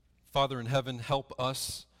Father in heaven, help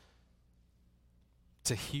us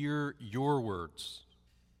to hear your words.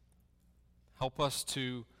 Help us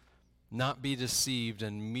to not be deceived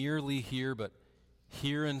and merely hear, but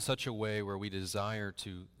hear in such a way where we desire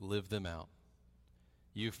to live them out.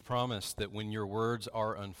 You've promised that when your words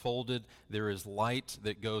are unfolded, there is light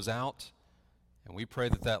that goes out, and we pray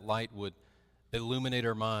that that light would illuminate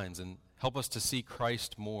our minds and help us to see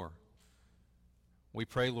Christ more. We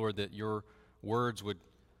pray, Lord, that your words would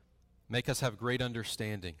make us have great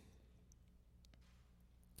understanding.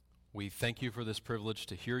 We thank you for this privilege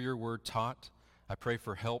to hear your word taught. I pray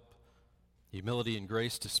for help, humility, and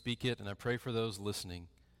grace to speak it, and I pray for those listening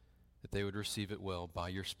that they would receive it well by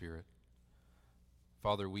your Spirit.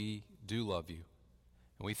 Father, we do love you,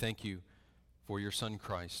 and we thank you for your Son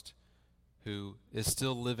Christ, who is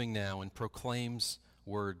still living now and proclaims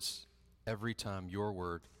words every time your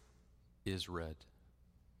word is read.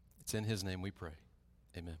 It's in his name we pray.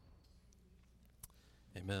 Amen.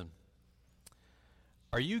 Amen.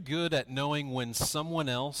 Are you good at knowing when someone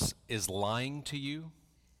else is lying to you?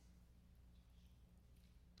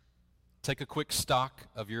 Take a quick stock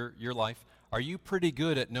of your life. Are you pretty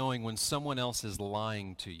good at knowing when someone else is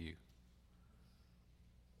lying to you?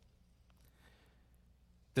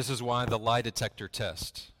 This is why the lie detector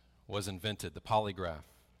test was invented, the polygraph.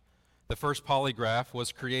 The first polygraph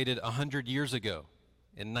was created 100 years ago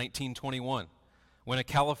in 1921 when a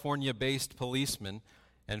California-based policeman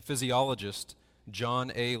and physiologist,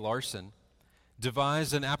 John A. Larson,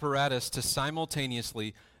 devised an apparatus to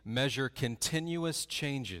simultaneously measure continuous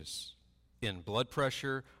changes in blood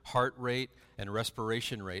pressure, heart rate, and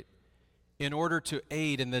respiration rate in order to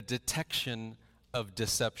aid in the detection of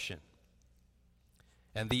deception.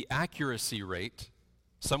 And the accuracy rate,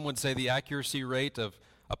 some would say the accuracy rate of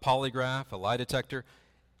a polygraph, a lie detector,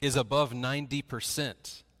 is above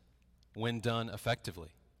 90% when done effectively.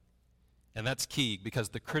 And that's key because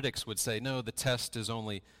the critics would say, no, the test is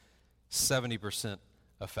only 70%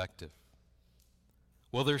 effective.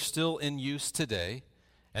 Well, they're still in use today.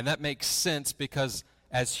 And that makes sense because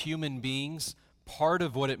as human beings, part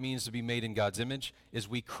of what it means to be made in God's image is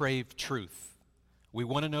we crave truth. We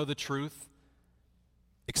want to know the truth,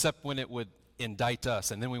 except when it would indict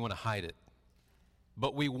us, and then we want to hide it.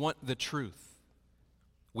 But we want the truth.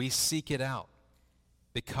 We seek it out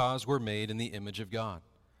because we're made in the image of God.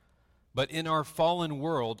 But in our fallen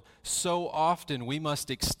world, so often we must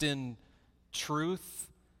extend truth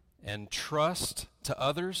and trust to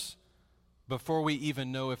others before we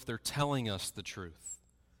even know if they're telling us the truth.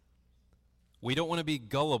 We don't want to be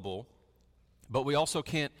gullible, but we also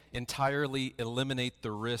can't entirely eliminate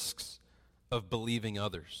the risks of believing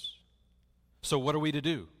others. So what are we to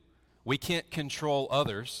do? We can't control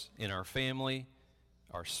others in our family,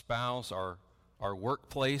 our spouse, our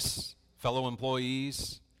workplace, fellow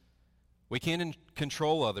employees. We can't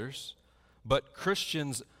control others, but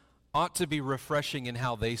Christians ought to be refreshing in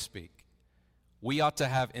how they speak. We ought to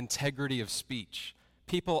have integrity of speech.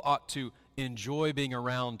 People ought to enjoy being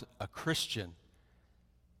around a Christian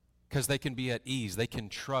because they can be at ease. They can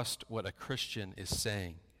trust what a Christian is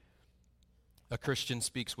saying. A Christian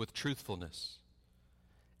speaks with truthfulness.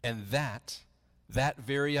 And that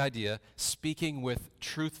very idea, speaking with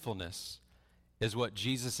truthfulness, is what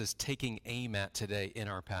Jesus is taking aim at today in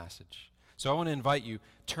our passage. So I want to invite you,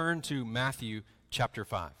 turn to Matthew chapter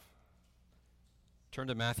 5. Turn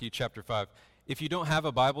to Matthew chapter 5. If you don't have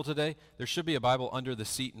a Bible today, there should be a Bible under the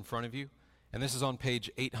seat in front of you, and this is on page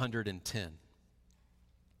 810.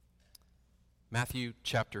 Matthew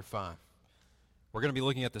chapter 5. We're going to be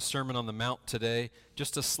looking at the Sermon on the Mount today,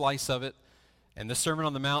 just a slice of it. And the Sermon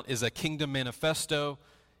on the Mount is a kingdom manifesto.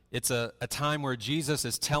 It's a time where Jesus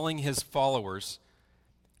is telling his followers,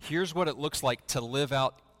 here's what it looks like to live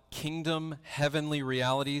out kingdom heavenly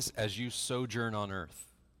realities as you sojourn on earth.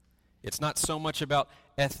 It's not so much about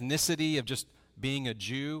ethnicity of just being a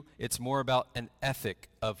Jew. It's more about an ethic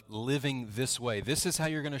of living this way. This is how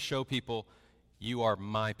you're going to show people you are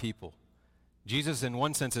my people. Jesus, in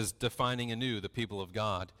one sense, is defining anew the people of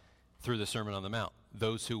God through the Sermon on the Mount,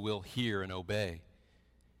 those who will hear and obey.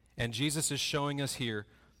 And Jesus is showing us here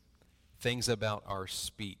things about our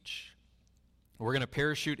speech. We're going to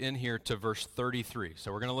parachute in here to verse 33.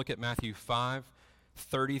 So we're going to look at Matthew 5,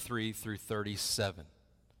 33 through 37.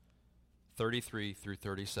 33 through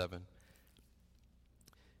 37.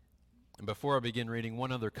 And before I begin reading,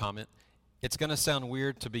 one other comment. It's going to sound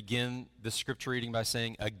weird to begin the scripture reading by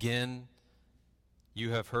saying, again,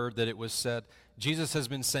 you have heard that it was said. Jesus has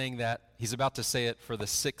been saying that. He's about to say it for the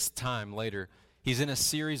 6th time later. He's in a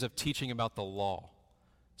series of teaching about the law.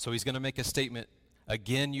 So he's going to make a statement,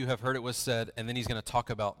 again, you have heard it was said, and then he's going to talk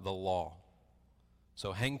about the law.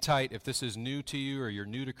 So hang tight. If this is new to you or you're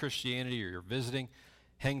new to Christianity or you're visiting,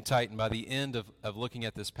 hang tight. And by the end of looking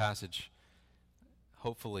at this passage,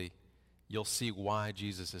 hopefully you'll see why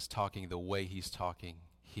Jesus is talking the way he's talking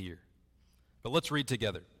here. But let's read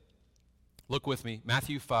together. Look with me,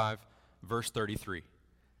 Matthew 5, verse 33.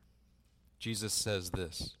 Jesus says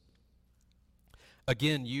this,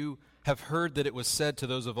 "Again, you have heard that it was said to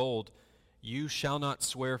those of old, 'You shall not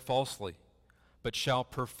swear falsely, but shall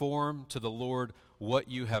perform to the Lord what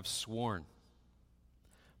you have sworn.'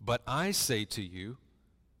 But I say to you,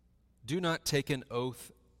 do not take an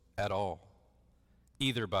oath at all,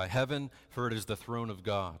 either by heaven, for it is the throne of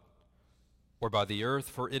God, or by the earth,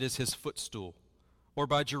 for it is his footstool, or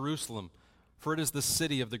by Jerusalem, for it is the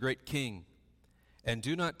city of the great King. And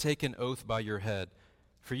do not take an oath by your head,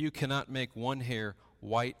 for you cannot make one hair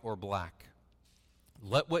white or black.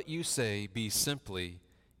 Let what you say be simply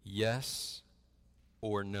yes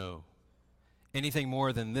or no. Anything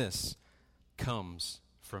more than this comes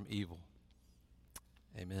from evil."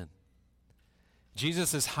 Amen.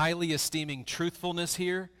 Jesus is highly esteeming truthfulness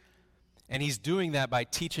here, and he's doing that by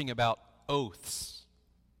teaching about oaths.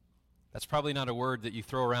 That's probably not a word that you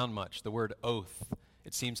throw around much, the word oath.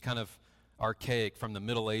 It seems kind of archaic from the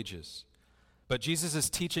Middle Ages. But Jesus is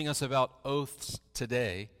teaching us about oaths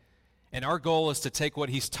today, and our goal is to take what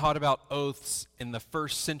he's taught about oaths in the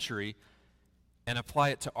first century and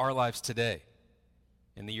apply it to our lives today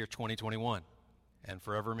in the year 2021 and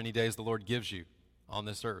forever many days the Lord gives you on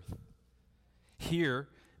this earth. Here,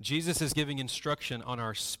 Jesus is giving instruction on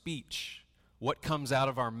our speech, what comes out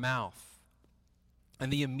of our mouth.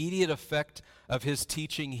 And the immediate effect of his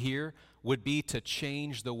teaching here would be to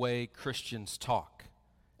change the way Christians talk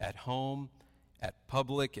at home, at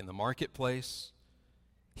public, in the marketplace.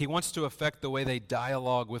 He wants to affect the way they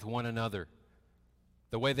dialogue with one another,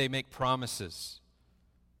 the way they make promises.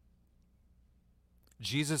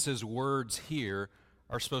 Jesus' words here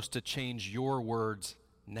are supposed to change your words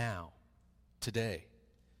now, today.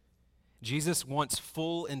 Jesus wants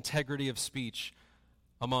full integrity of speech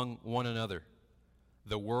among one another.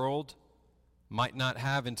 The world might not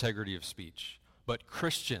have integrity of speech, but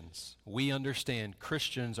Christians, we understand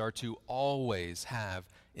Christians are to always have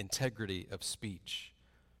integrity of speech.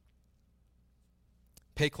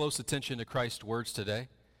 Pay close attention to Christ's words today,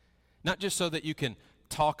 not just so that you can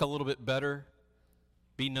talk a little bit better,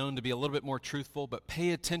 be known to be a little bit more truthful, but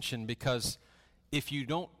pay attention, because if you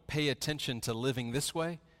don't pay attention to living this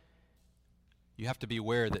way, you have to be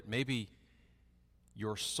aware that maybe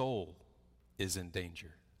your soul is in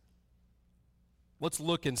danger. Let's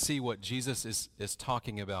look and see what Jesus is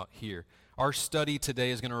talking about here. Our study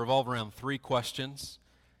today is going to revolve around three questions.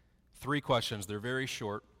 Three questions. They're very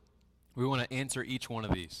short. We want to answer each one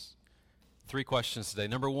of these. Three questions today.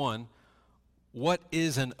 Number one, what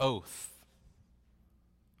is an oath?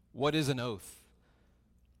 What is an oath?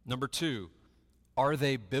 Number two, are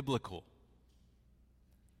they biblical?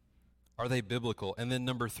 Are they biblical? And then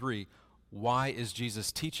number three, why is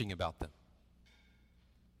Jesus teaching about them?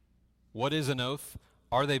 What is an oath?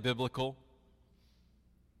 Are they biblical?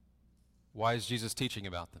 Why is Jesus teaching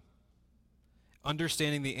about them?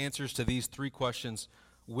 Understanding the answers to these three questions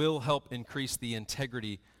will help increase the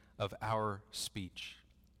integrity of our speech.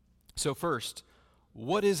 So first,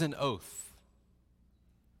 what is an oath?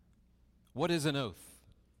 What is an oath?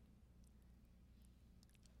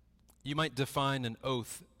 You might define an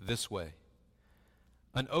oath this way.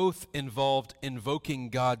 An oath involved invoking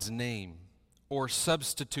God's name or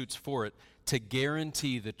substitutes for it to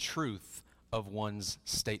guarantee the truth of one's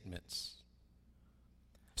statements.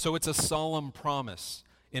 So it's a solemn promise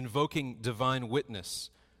invoking divine witness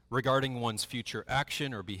regarding one's future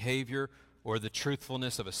action or behavior or the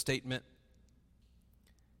truthfulness of a statement.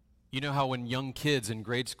 You know how when young kids in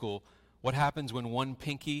grade school, what happens when one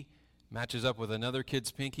pinky matches up with another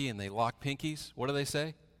kid's pinky and they lock pinkies? What do they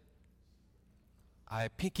say? I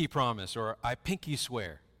pinky promise, or I pinky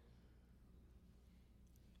swear.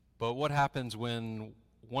 But what happens when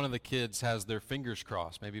one of the kids has their fingers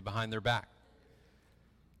crossed, maybe behind their back?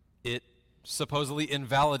 It supposedly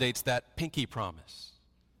invalidates that pinky promise.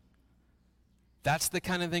 That's the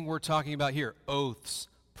kind of thing we're talking about here. Oaths,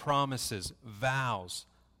 promises, vows,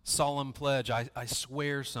 solemn pledge. I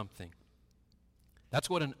swear something. That's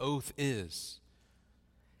what an oath is.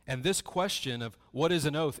 And this question of what is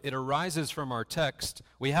an oath, it arises from our text.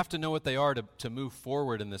 We have to know what they are to move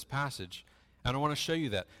forward in this passage. And I want to show you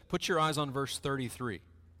that. Put your eyes on verse 33.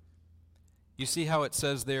 You see how it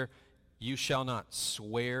says there, you shall not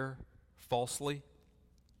swear falsely?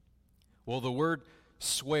 Well, the word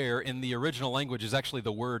swear in the original language is actually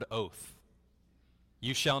the word oath.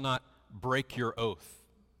 You shall not break your oath.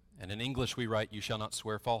 And in English we write, you shall not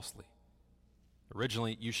swear falsely.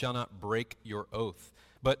 Originally, you shall not break your oath.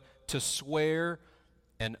 But to swear,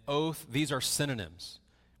 an oath, these are synonyms.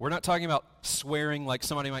 We're not talking about swearing like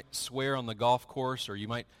somebody might swear on the golf course, or you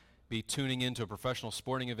might be tuning into a professional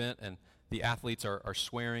sporting event and the athletes are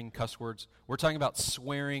swearing cuss words. We're talking about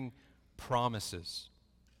swearing promises.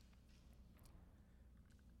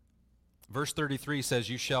 Verse 33 says,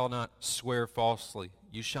 you shall not swear falsely.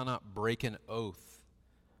 You shall not break an oath.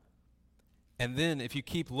 And then if you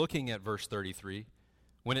keep looking at verse 33,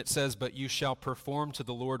 when it says, but you shall perform to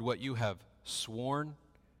the Lord what you have sworn,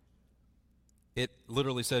 it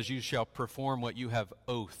literally says you shall perform what you have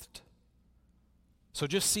oathed. So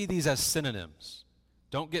just see these as synonyms.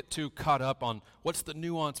 Don't get too caught up on what's the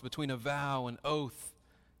nuance between a vow and oath.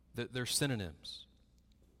 They're synonyms.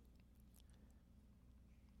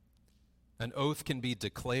 An oath can be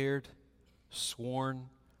declared, sworn,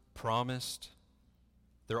 promised.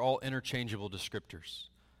 They're all interchangeable descriptors.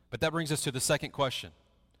 But that brings us to the second question.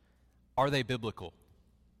 Are they biblical?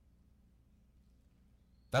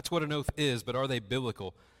 That's what an oath is, but are they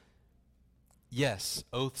biblical? Yes,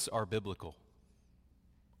 oaths are biblical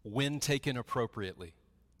when taken appropriately.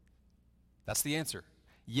 That's the answer.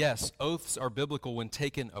 Yes, oaths are biblical when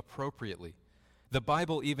taken appropriately. The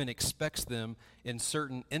Bible even expects them in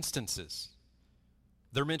certain instances.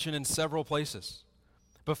 They're mentioned in several places.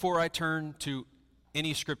 Before I turn to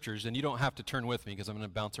any scriptures, and you don't have to turn with me because I'm going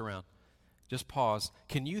to bounce around, just pause.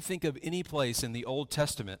 Can you think of any place in the Old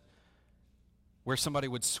Testament where somebody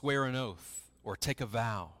would swear an oath or take a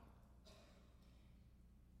vow?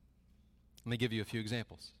 Let me give you a few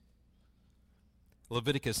examples.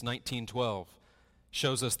 Leviticus 19:12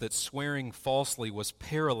 shows us that swearing falsely was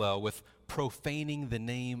parallel with profaning the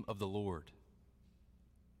name of the Lord.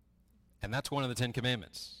 And that's one of the 10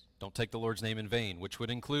 Commandments. Don't take the Lord's name in vain, which would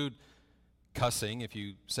include cussing if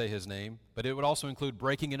you say his name, but it would also include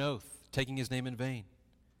breaking an oath, taking his name in vain.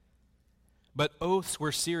 But oaths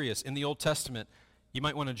were serious. In the Old Testament, you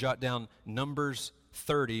might want to jot down Numbers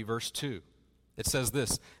 30, verse 2. It says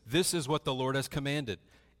this, this is what the Lord has commanded.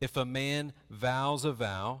 If a man vows a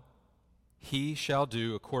vow, he shall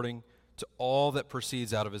do according to all that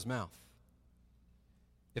proceeds out of his mouth.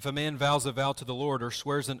 If a man vows a vow to the Lord or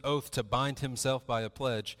swears an oath to bind himself by a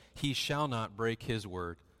pledge, he shall not break his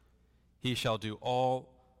word. He shall do all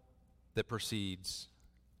that proceeds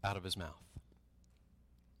out of his mouth.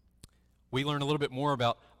 We learn a little bit more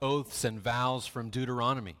about oaths and vows from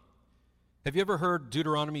Deuteronomy. Have you ever heard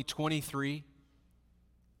Deuteronomy 23,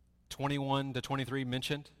 21 to 23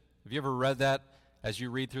 mentioned? Have you ever read that as you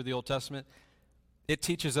read through the Old Testament? It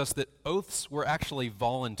teaches us that oaths were actually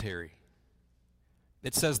voluntary.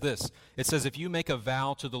 It says this, it says, if you make a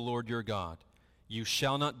vow to the Lord your God, you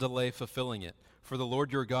shall not delay fulfilling it, for the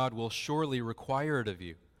Lord your God will surely require it of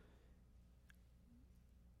you.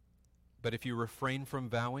 But if you refrain from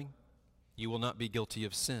vowing, you will not be guilty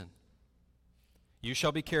of sin. You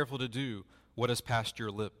shall be careful to do what has passed your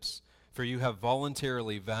lips, for you have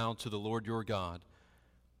voluntarily vowed to the Lord your God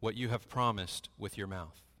what you have promised with your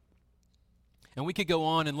mouth. And we could go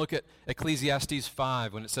on and look at Ecclesiastes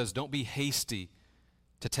 5 when it says, don't be hasty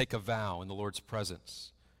to take a vow in the Lord's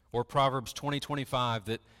presence. Or Proverbs 20:25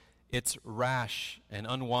 that it's rash and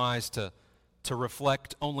unwise to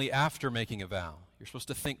reflect only after making a vow. You're supposed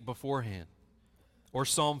to think beforehand. Or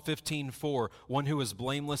Psalm 15:4, one who is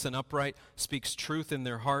blameless and upright speaks truth in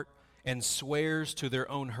their heart and swears to their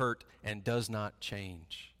own hurt and does not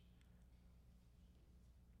change.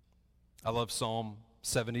 I love Psalm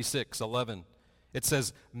 76:11. It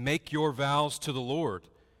says, make your vows to the Lord,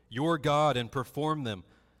 your God, and perform them.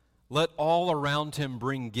 Let all around him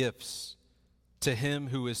bring gifts to him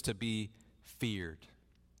who is to be feared.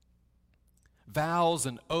 Vows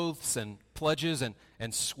and oaths and pledges and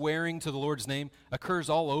swearing to the Lord's name occurs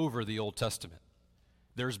all over the Old Testament.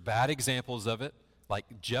 There's bad examples of it,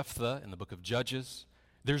 like Jephthah in the book of Judges.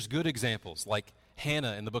 There's good examples, like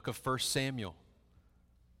Hannah in the book of 1 Samuel.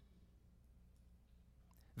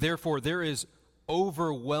 Therefore, there is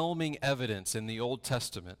overwhelming evidence in the Old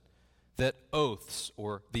Testament that oaths,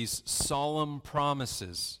 or these solemn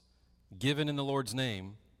promises given in the Lord's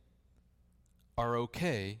name, are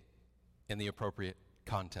okay in the appropriate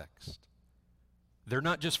context. They're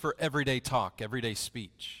not just for everyday talk, everyday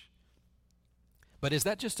speech. But is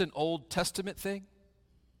that just an Old Testament thing?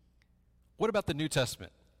 What about the New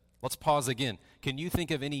Testament? Let's pause again. Can you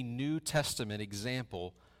think of any New Testament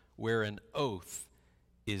example where an oath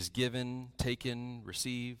is given, taken,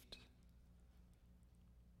 received?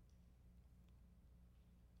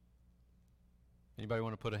 Anybody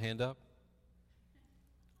want to put a hand up?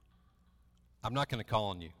 I'm not going to call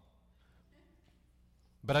on you.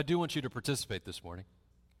 But I do want you to participate this morning.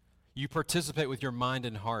 You participate with your mind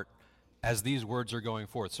and heart as these words are going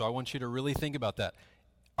forth. So I want you to really think about that.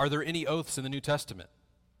 Are there any oaths in the New Testament?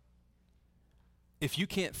 If you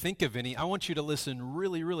can't think of any, I want you to listen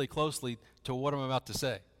really, really closely to what I'm about to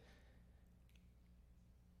say.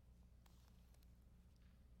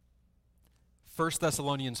 1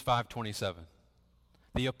 Thessalonians 5:27.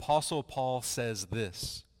 The Apostle Paul says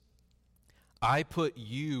this, I put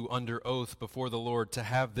you under oath before the Lord to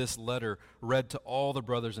have this letter read to all the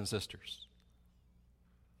brothers and sisters.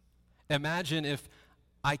 Imagine if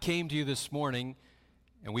I came to you this morning,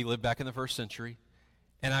 and we lived back in the first century,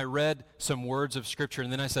 and I read some words of Scripture,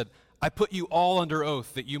 and then I said, I put you all under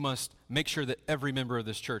oath that you must make sure that every member of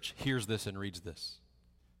this church hears this and reads this.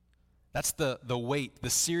 That's the weight, the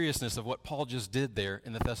seriousness of what Paul just did there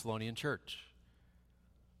in the Thessalonian church.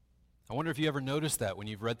 I wonder if you ever noticed that when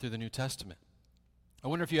you've read through the New Testament. I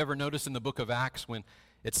wonder if you ever noticed in the book of Acts when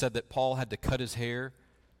it said that Paul had to cut his hair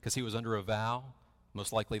because he was under a vow,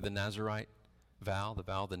 most likely the Nazarite vow, the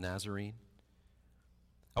vow of the Nazarene.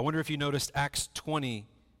 I wonder if you noticed Acts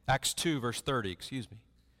 2, verse 30,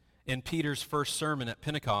 In Peter's first sermon at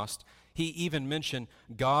Pentecost, he even mentioned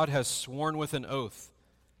God has sworn with an oath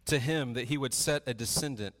to him that he would set a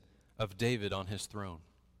descendant of David on his throne.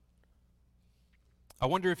 I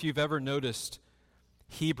wonder if you've ever noticed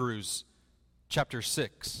Hebrews chapter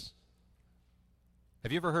 6.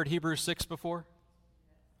 Have you ever heard Hebrews 6 before?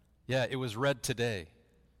 Yeah, it was read today.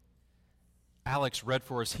 Alex read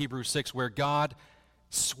for us Hebrews 6, where God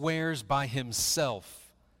swears by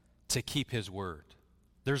himself to keep his word.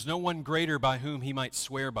 There's no one greater by whom he might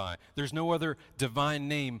swear by. There's no other divine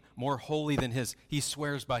name more holy than his. He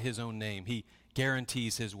swears by his own name. He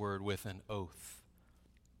guarantees his word with an oath.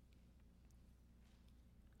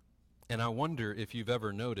 And I wonder if you've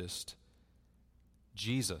ever noticed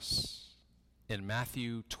Jesus in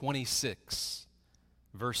Matthew 26,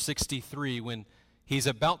 verse 63, when he's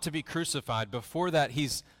about to be crucified. Before that,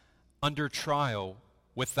 he's under trial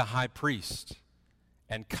with the high priest.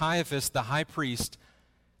 And Caiaphas, the high priest,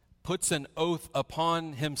 puts an oath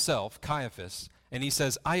upon himself, Caiaphas, and he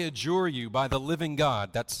says, I adjure you by the living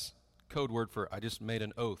God. That's code word for I just made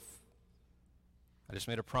an oath. I just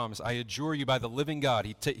made a promise. I adjure you by the living God.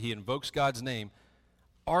 He invokes God's name.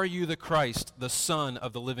 Are you the Christ, the Son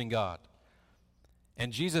of the living God?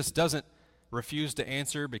 And Jesus doesn't refuse to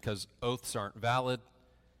answer because oaths aren't valid.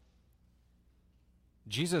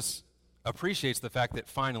 Jesus appreciates the fact that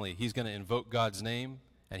finally he's going to invoke God's name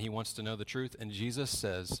and he wants to know the truth. And Jesus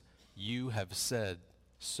says, you have said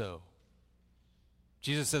so.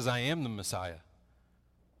 Jesus says, I am the Messiah.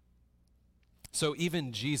 So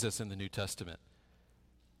even Jesus in the New Testament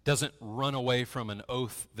doesn't run away from an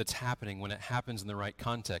oath that's happening when it happens in the right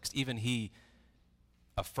context. Even he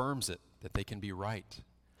affirms it, that they can be right.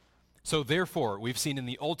 So therefore, we've seen in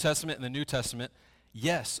the Old Testament and the New Testament,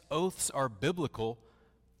 yes, oaths are biblical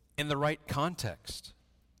in the right context.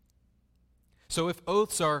 So if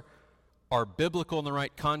oaths are biblical in the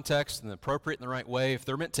right context and appropriate in the right way, if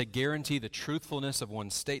they're meant to guarantee the truthfulness of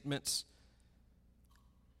one's statements,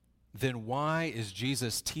 then why is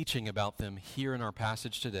Jesus teaching about them here in our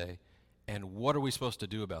passage today, and what are we supposed to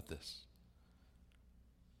do about this?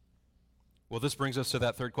 Well, this brings us to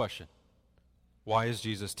that third question. Why is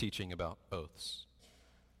Jesus teaching about oaths?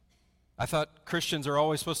 I thought Christians are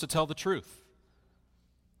always supposed to tell the truth.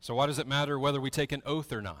 So why does it matter whether we take an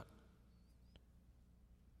oath or not?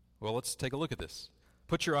 Well, let's take a look at this.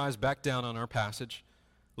 Put your eyes back down on our passage.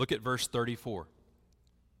 Look at verse 34.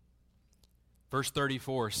 Verse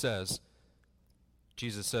 34 says,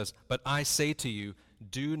 Jesus says, but I say to you,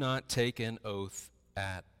 do not take an oath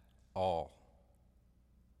at all.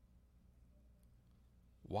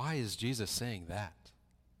 Why is Jesus saying that?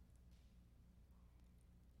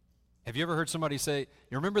 Have you ever heard somebody say,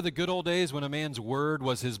 you remember the good old days when a man's word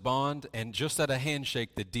was his bond, and just at a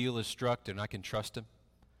handshake the deal is struck and I can trust him?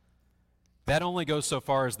 That only goes so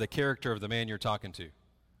far as the character of the man you're talking to.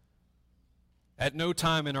 At no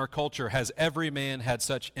time in our culture has every man had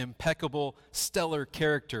such impeccable, stellar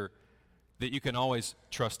character that you can always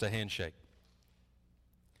trust a handshake.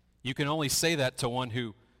 You can only say that to one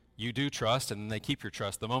who you do trust, and they keep your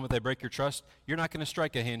trust. The moment they break your trust, you're not going to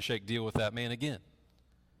strike a handshake deal with that man again.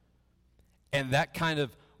 And that kind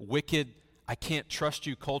of wicked, I can't trust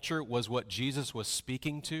you culture was what Jesus was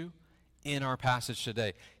speaking to in our passage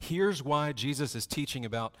today. Here's why Jesus is teaching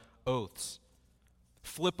about oaths.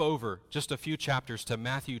 Flip over just a few chapters to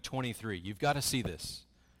Matthew 23. You've got to see this.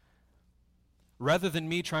 Rather than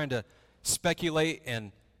me trying to speculate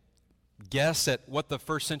and guess at what the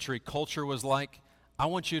first century culture was like, I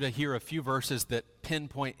want you to hear a few verses that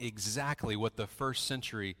pinpoint exactly what the first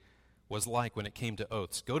century was like when it came to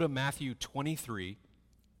oaths. Go to Matthew 23,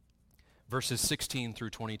 verses 16 through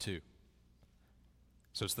 22.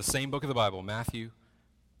 So it's the same book of the Bible, Matthew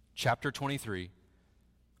chapter 23.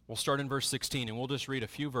 We'll start in verse 16, and we'll just read a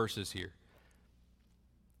few verses here.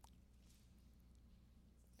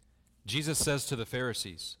 Jesus says to the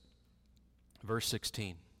Pharisees, verse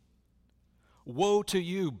 16, "Woe to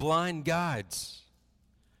you, blind guides,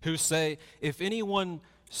 who say, if anyone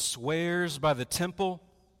swears by the temple,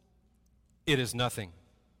 it is nothing.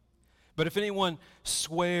 But if anyone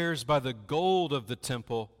swears by the gold of the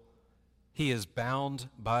temple, he is bound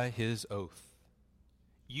by his oath.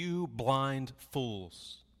 You blind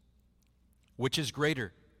fools! Which is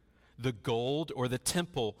greater, the gold or the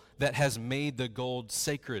temple that has made the gold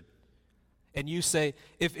sacred? And you say,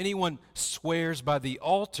 if anyone swears by the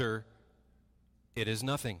altar, it is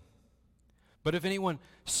nothing. But if anyone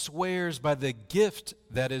swears by the gift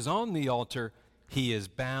that is on the altar, he is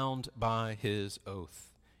bound by his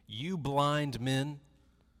oath. You blind men,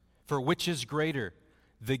 for which is greater,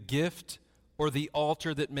 the gift or the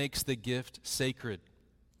altar that makes the gift sacred?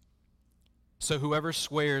 So whoever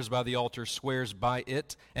swears by the altar swears by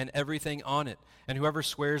it and everything on it. And whoever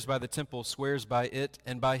swears by the temple swears by it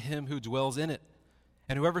and by him who dwells in it.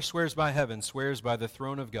 And whoever swears by heaven swears by the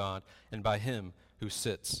throne of God and by him who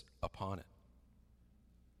sits upon it."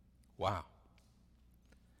 Wow.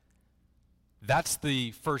 That's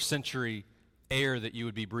the first century air that you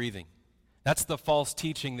would be breathing. That's the false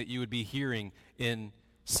teaching that you would be hearing in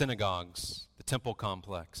synagogues, the temple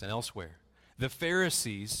complex, and elsewhere. The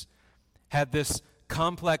Pharisees had this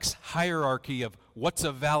complex hierarchy of what's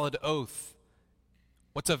a valid oath,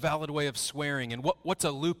 what's a valid way of swearing, and what's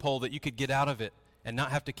a loophole that you could get out of it and not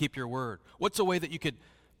have to keep your word. What's a way that you could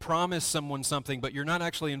promise someone something, but you're not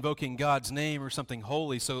actually invoking God's name or something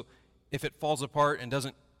holy, so if it falls apart and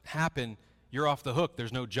doesn't happen, you're off the hook.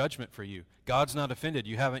 There's no judgment for you. God's not offended.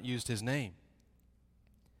 You haven't used his name.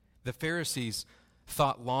 The Pharisees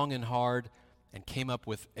thought long and hard and came up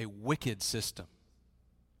with a wicked system.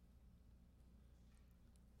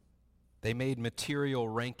 They made material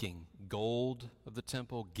ranking, gold of the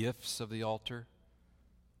temple, gifts of the altar.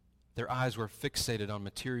 Their eyes were fixated on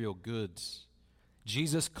material goods.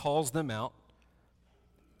 Jesus calls them out,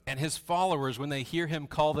 and his followers, when they hear him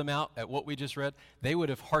call them out at what we just read, they would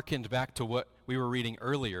have hearkened back to what we were reading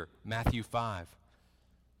earlier, Matthew 5.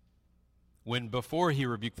 When before he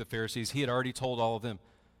rebuked the Pharisees, he had already told all of them,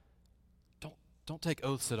 don't take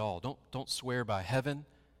oaths at all. Don't swear by heaven,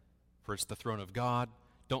 for it's the throne of God.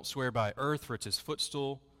 Don't swear by earth, for it's his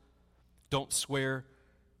footstool. Don't swear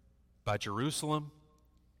by Jerusalem,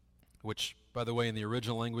 which, by the way, in the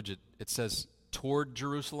original language, it says toward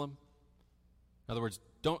Jerusalem. In other words,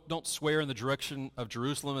 don't swear in the direction of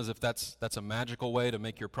Jerusalem as if that's a magical way to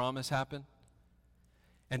make your promise happen.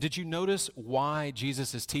 And did you notice why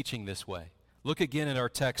Jesus is teaching this way? Look again at our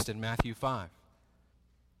text in Matthew 5.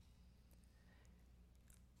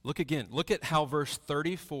 Look again. Look at how verse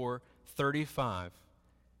 34, 35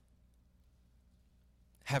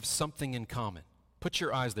 have something in common. Put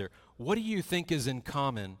your eyes there. What do you think is in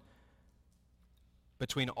common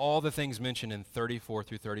between all the things mentioned in 34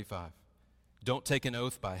 through 35? Don't take an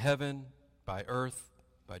oath by heaven, by earth,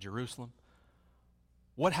 by Jerusalem.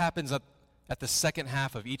 What happens at the second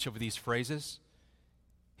half of each of these phrases?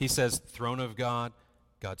 He says, throne of God,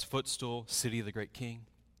 God's footstool, city of the great king.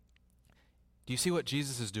 Do you see what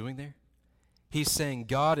Jesus is doing there? He's saying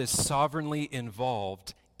God is sovereignly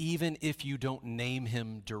involved even if you don't name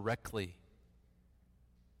him directly.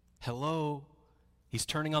 Hello? He's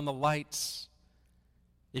turning on the lights.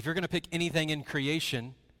 If you're going to pick anything in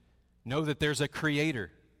creation, know that there's a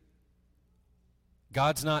creator.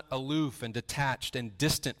 God's not aloof and detached and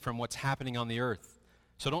distant from what's happening on the earth.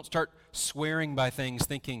 So don't start swearing by things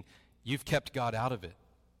thinking you've kept God out of it.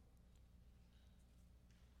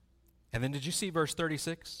 And then did you see verse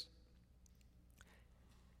 36?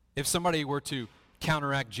 If somebody were to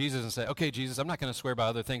counteract Jesus and say, okay, Jesus, I'm not going to swear by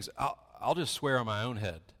other things. I'll just swear on my own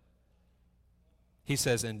head. He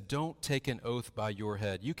says, and don't take an oath by your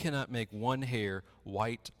head. You cannot make one hair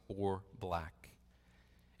white or black.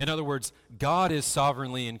 In other words, God is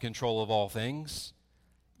sovereignly in control of all things.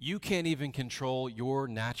 You can't even control your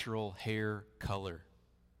natural hair color.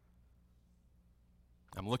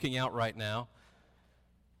 I'm looking out right now.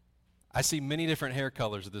 I see many different hair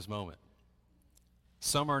colors at this moment.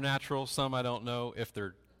 Some are natural, some I don't know if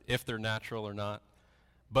they're natural or not.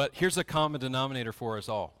 But here's a common denominator for us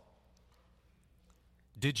all.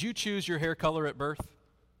 Did you choose your hair color at birth?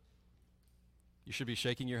 You should be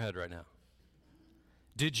shaking your head right now.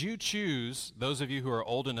 Did you choose, those of you who are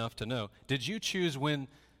old enough to know, did you choose when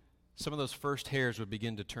some of those first hairs would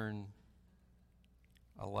begin to turn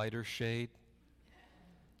a lighter shade?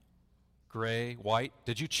 Gray, white?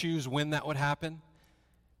 Did you choose when that would happen?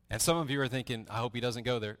 And some of you are thinking, I hope he doesn't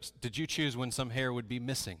go there. Did you choose when some hair would be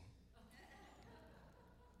missing?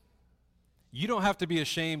 You don't have to be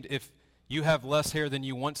ashamed if you have less hair than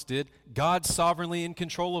you once did. God's sovereignly in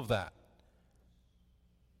control of that.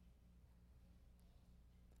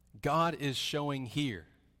 God is showing here,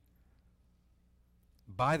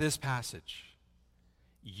 by this passage,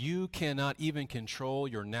 you cannot even control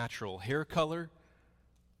your natural hair color,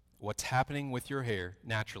 what's happening with your hair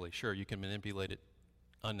naturally. Sure, you can manipulate it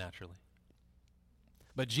unnaturally.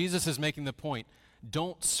 But Jesus is making the point,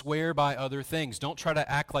 don't swear by other things. Don't try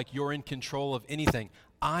to act like you're in control of anything.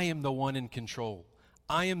 I am the one in control.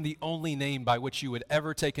 I am the only name by which you would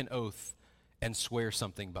ever take an oath and swear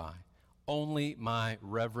something by. Only my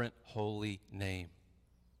reverent, holy name.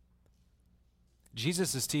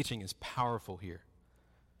 Jesus' teaching is powerful here.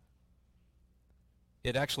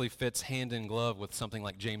 It actually fits hand in glove with something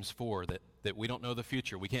like James 4, that we don't know the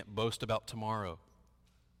future. We can't boast about tomorrow.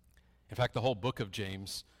 In fact, the whole book of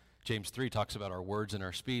James 3 talks about our words and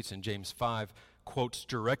our speech, and James 5 quotes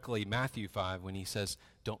directly Matthew 5 when he says,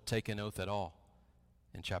 don't take an oath at all,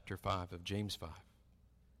 in chapter 5 of James 5.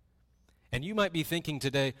 And you might be thinking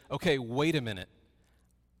today, okay, wait a minute.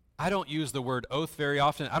 I don't use the word oath very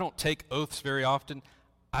often. I don't take oaths very often.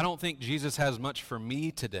 I don't think Jesus has much for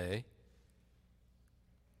me today.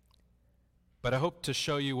 But I hope to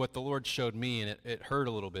show you what the Lord showed me, and it hurt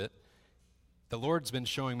a little bit. The Lord's been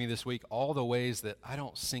showing me this week all the ways that I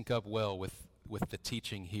don't sync up well with the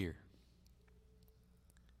teaching here.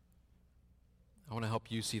 I want to help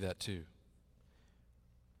you see that too.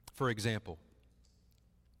 For example,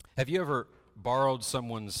 have you ever borrowed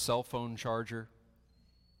someone's cell phone charger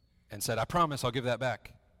and said, I promise I'll give that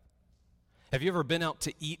back? Have you ever been out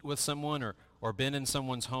to eat with someone or been in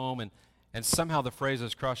someone's home and somehow the phrase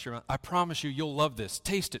has crossed your mind, I promise you'll love this.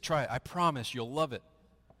 Taste it, try it. I promise you'll love it.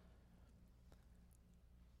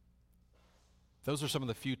 Those are some of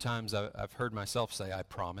the few times I've heard myself say, I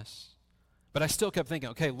promise. But I still kept thinking,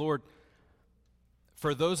 okay, Lord,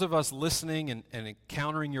 for those of us listening and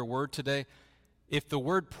encountering your word today, if the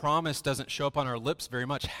word promise doesn't show up on our lips very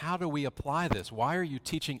much, how do we apply this? Why are you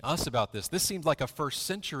teaching us about this? This seems like a first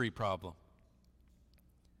century problem.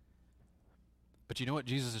 But you know what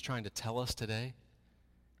Jesus is trying to tell us today?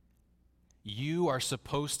 You are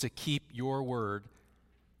supposed to keep your word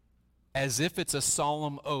as if it's a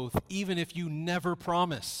solemn oath, even if you never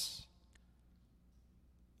promise.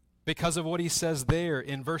 Because of what he says there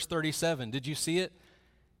in verse 37. Did you see it?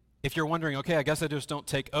 If you're wondering, okay, I guess I just don't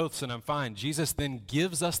take oaths and I'm fine. Jesus then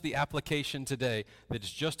gives us the application today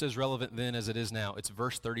that's just as relevant then as it is now. It's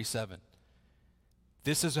verse 37.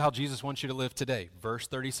 This is how Jesus wants you to live today. Verse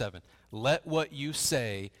 37. Let what you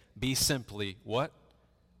say be simply what?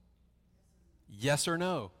 Yes or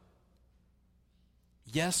no.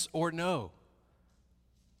 Yes or no.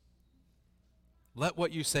 Let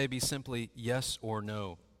what you say be simply yes or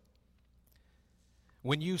no.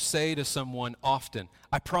 When you say to someone often,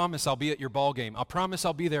 I promise I'll be at your ball game. I promise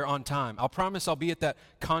I'll be there on time. I promise I'll be at that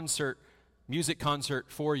concert, music concert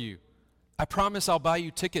for you. I promise I'll buy you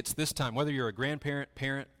tickets this time, whether you're a grandparent,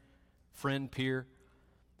 parent, friend, peer.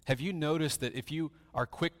 Have you noticed that if you are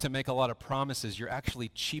quick to make a lot of promises, you're actually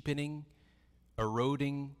cheapening,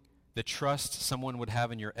 eroding the trust someone would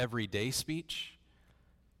have in your everyday speech?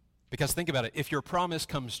 Because think about it. If your promise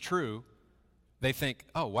comes true, they think,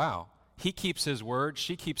 oh, wow, he keeps his word,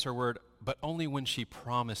 she keeps her word, but only when she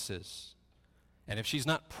promises. And if she's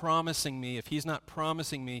not promising me, if he's not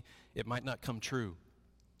promising me, it might not come true.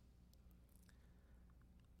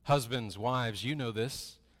 Husbands, wives, you know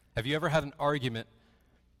this. Have you ever had an argument?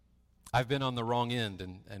 I've been on the wrong end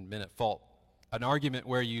and been at fault. An argument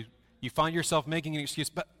where you find yourself making an excuse,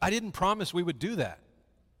 but I didn't promise we would do that.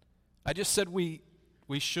 I just said we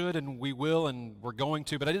should and we will and we're going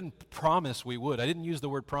to, but I didn't promise we would. I didn't use the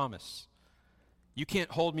word promise. You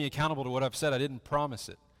can't hold me accountable to what I've said. I didn't promise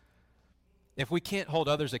it. If we can't hold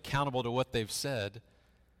others accountable to what they've said,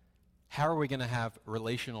 how are we going to have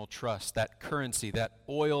relational trust, that currency, that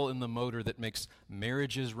oil in the motor that makes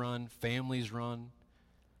marriages run, families run?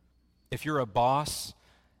 If you're a boss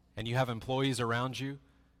and you have employees around you,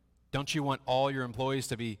 don't you want all your employees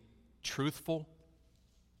to be truthful?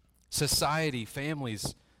 Society,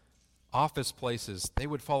 families, office places, they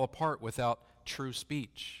would fall apart without true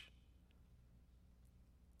speech.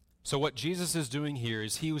 So what Jesus is doing here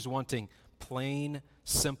is he was wanting plain,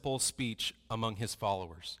 simple speech among his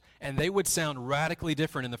followers. And they would sound radically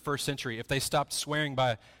different in the first century if they stopped swearing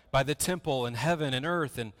by the temple and heaven and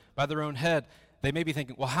earth and by their own head. They may be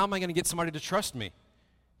thinking, well, how am I going to get somebody to trust me?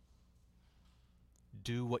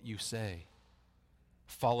 Do what you say.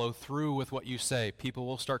 Follow through with what you say. People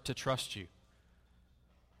will start to trust you.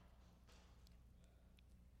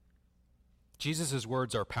 Jesus'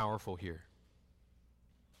 words are powerful here.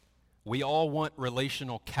 We all want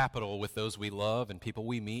relational capital with those we love and people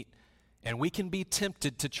we meet, and we can be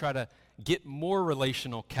tempted to try to get more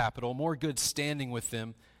relational capital, more good standing with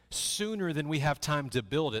them, sooner than we have time to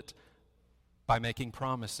build it by making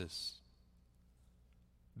promises.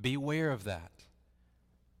 Beware of that.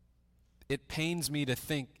 It pains me to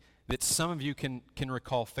think that some of you can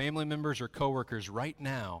recall family members or coworkers right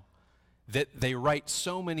now that they write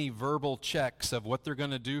so many verbal checks of what they're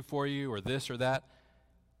going to do for you or this or that.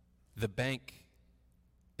 The bank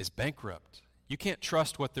is bankrupt. You can't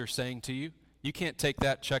trust what they're saying to you. You can't take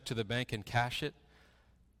that check to the bank and cash it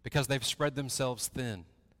because they've spread themselves thin.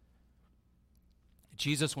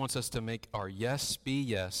 Jesus wants us to make our yes be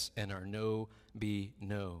yes and our no be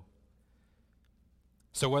no.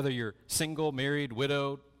 So whether you're single, married,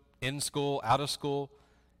 widowed, in school, out of school,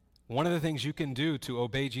 one of the things you can do to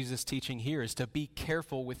obey Jesus' teaching here is to be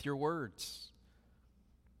careful with your words.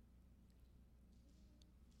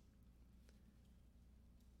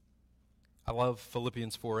 I love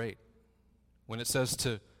Philippians 4:8 when it says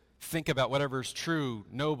to think about whatever is true,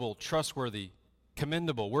 noble, trustworthy,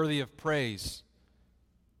 commendable, worthy of praise.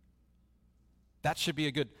 That should be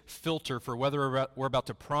a good filter for whether we're about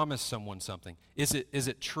to promise someone something. Is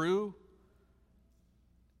it true?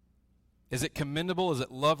 Is it commendable? Is it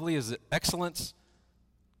lovely? Is it excellence?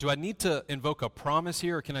 Do I need to invoke a promise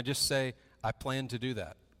here, or can I just say, I plan to do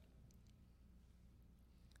that?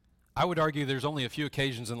 I would argue there's only a few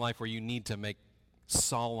occasions in life where you need to make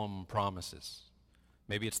solemn promises.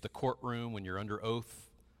 Maybe it's the courtroom when you're under oath.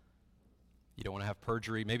 You don't want to have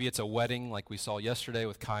perjury. Maybe it's a wedding like we saw yesterday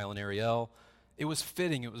with Kyle and Ariel. It was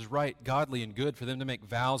fitting, it was right, godly, and good for them to make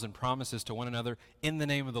vows and promises to one another in the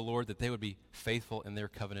name of the Lord that they would be faithful in their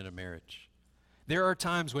covenant of marriage. There are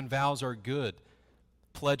times when vows are good.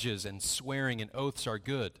 Pledges and swearing and oaths are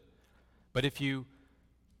good. But if you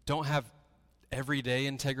don't have everyday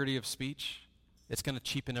integrity of speech, it's going to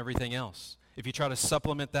cheapen everything else. If you try to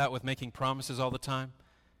supplement that with making promises all the time,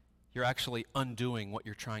 you're actually undoing what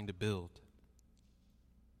you're trying to build.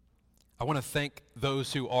 I want to thank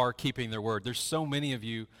those who are keeping their word. There's so many of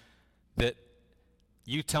you that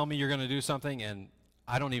you tell me you're going to do something and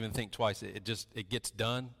I don't even think twice. It gets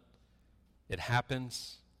done. It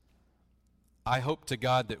happens. I hope to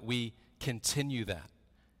God that we continue that.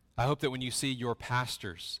 I hope that when you see your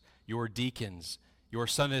pastors, your deacons, your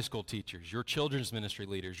Sunday school teachers, your children's ministry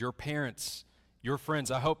leaders, your parents, your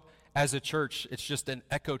friends, I hope as a church it's just an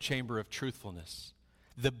echo chamber of truthfulness.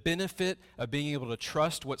 The benefit of being able to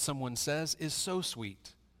trust what someone says is so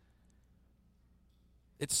sweet.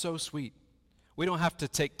 It's so sweet. We don't have to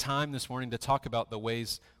take time this morning to talk about the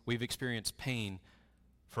ways we've experienced pain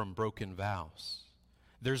from broken vows.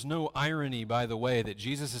 There's no irony, by the way, that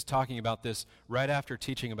Jesus is talking about this right after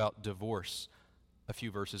teaching about divorce a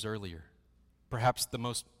few verses earlier. Perhaps the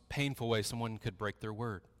most painful way someone could break their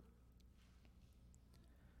word.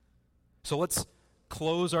 So let's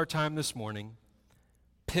close our time this morning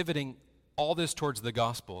pivoting all this towards the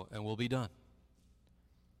gospel, and we'll be done.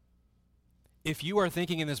 If you are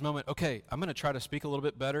thinking in this moment, okay, I'm going to try to speak a little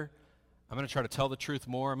bit better. I'm going to try to tell the truth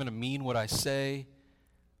more. I'm going to mean what I say.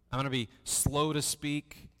 I'm going to be slow to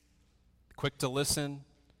speak, quick to listen.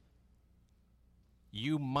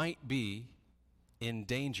 You might be in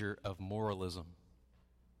danger of moralism.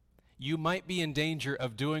 You might be in danger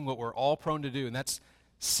of doing what we're all prone to do, and that's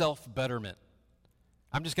self-betterment.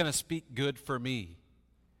 I'm just going to speak good for me.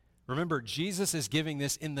 Remember, Jesus is giving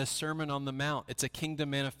this in the Sermon on the Mount. It's a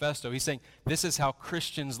kingdom manifesto. He's saying this is how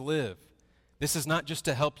Christians live. This is not just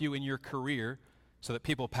to help you in your career so that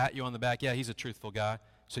people pat you on the back. Yeah, he's a truthful guy,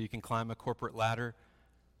 so you can climb a corporate ladder.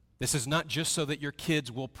 This is not just so that your kids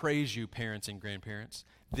will praise you, parents and grandparents.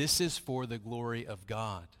 This is for the glory of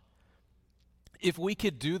God. If we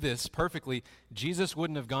could do this perfectly, Jesus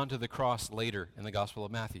wouldn't have gone to the cross later in the Gospel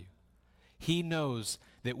of Matthew. He knows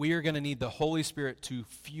that we are going to need the Holy Spirit to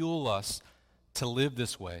fuel us to live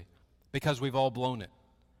this way because we've all blown it.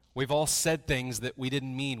 We've all said things that we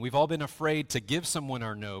didn't mean. We've all been afraid to give someone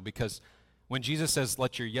our no because when Jesus says,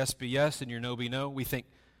 let your yes be yes and your no be no, we think,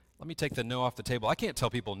 let me take the no off the table. I can't tell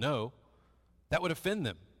people no. That would offend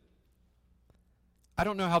them. I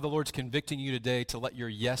don't know how the Lord's convicting you today to let your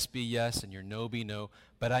yes be yes and your no be no,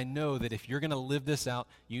 but I know that if you're going to live this out,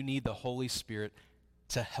 you need the Holy Spirit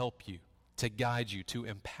to help you, to guide you, to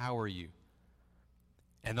empower you.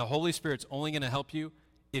 And the Holy Spirit's only going to help you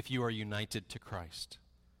if you are united to Christ,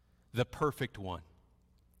 the perfect one.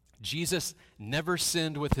 Jesus never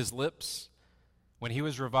sinned with his lips. When he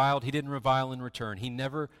was reviled, he didn't revile in return. He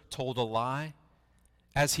never told a lie.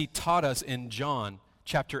 As he taught us in John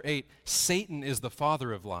chapter 8, Satan is the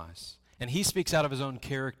father of lies, and he speaks out of his own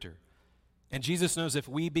character. And Jesus knows if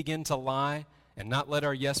we begin to lie and not let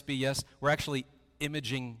our yes be yes, we're actually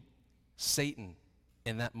imaging Satan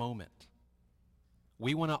in that moment.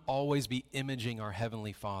 We want to always be imaging our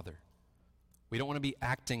Heavenly Father. We don't want to be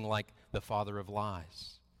acting like the father of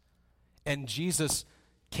lies. And Jesus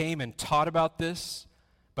came and taught about this,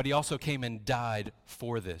 but he also came and died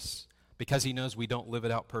for this because he knows we don't live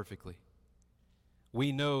it out perfectly.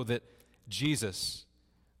 We know that Jesus,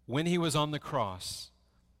 when he was on the cross,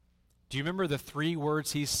 do you remember the 3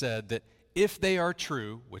 words he said that, if they are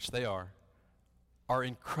true, which they are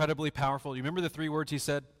incredibly powerful? You remember the 3 words he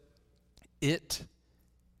said? It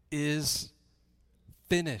is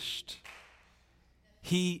finished.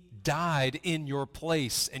 He died in your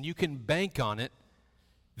place, and you can bank on it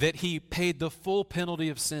that he paid the full penalty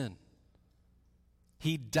of sin.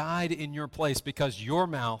 He died in your place because your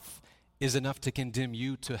mouth is enough to condemn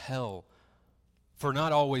you to hell for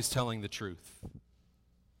not always telling the truth.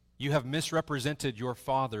 You have misrepresented your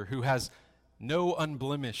Father, who has no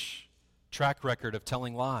unblemished track record of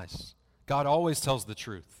telling lies. God always tells the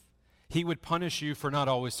truth. He would punish you for not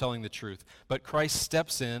always telling the truth. But Christ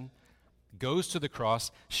steps in, goes to the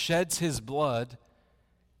cross, sheds his blood,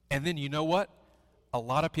 and then you know what? A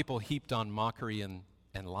lot of people heaped on mockery and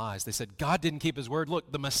lies. They said, God didn't keep his word.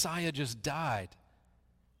 Look, the Messiah just died.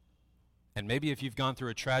 And maybe if you've gone through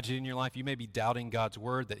a tragedy in your life, you may be doubting God's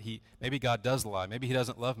word, that maybe God does lie. Maybe he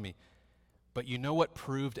doesn't love me. But you know what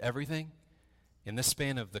proved everything? In this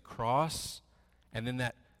span of the cross, and then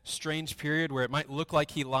that strange period where it might look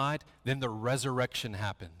like he lied, then the resurrection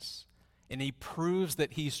happens. And he proves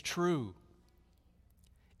that he's true.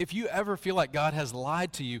 If you ever feel like God has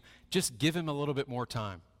lied to you, just give him a little bit more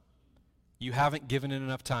time. You haven't given it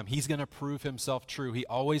enough time. He's going to prove himself true. He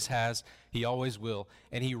always has. He always will.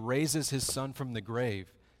 And he raises his son from the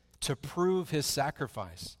grave to prove his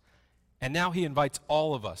sacrifice. And now he invites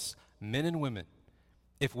all of us, men and women,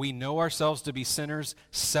 if we know ourselves to be sinners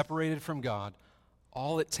separated from God,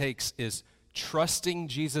 all it takes is trusting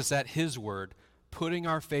Jesus at his word, putting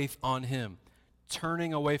our faith on him,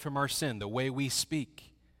 turning away from our sin, the way we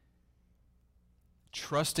speak,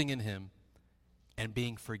 trusting in him, and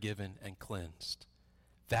being forgiven and cleansed.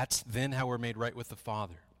 That's then how we're made right with the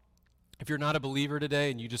Father. If you're not a believer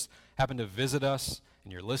today and you just happen to visit us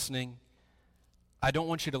and you're listening, I don't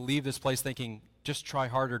want you to leave this place thinking, just try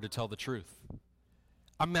harder to tell the truth.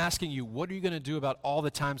 I'm asking you, what are you going to do about all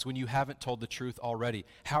the times when you haven't told the truth already?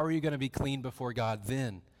 How are you going to be clean before God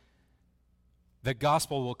then? The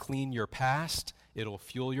gospel will clean your past, it'll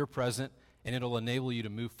fuel your present, and it'll enable you to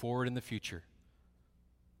move forward in the future.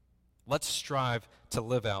 Let's strive to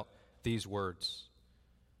live out these words.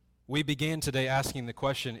 We began today asking the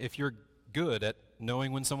question, if you're good at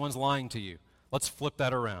knowing when someone's lying to you, let's flip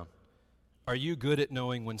that around. Are you good at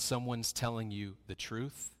knowing when someone's telling you the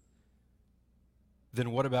truth?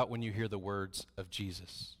 Then what about when you hear the words of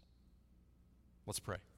Jesus? Let's pray.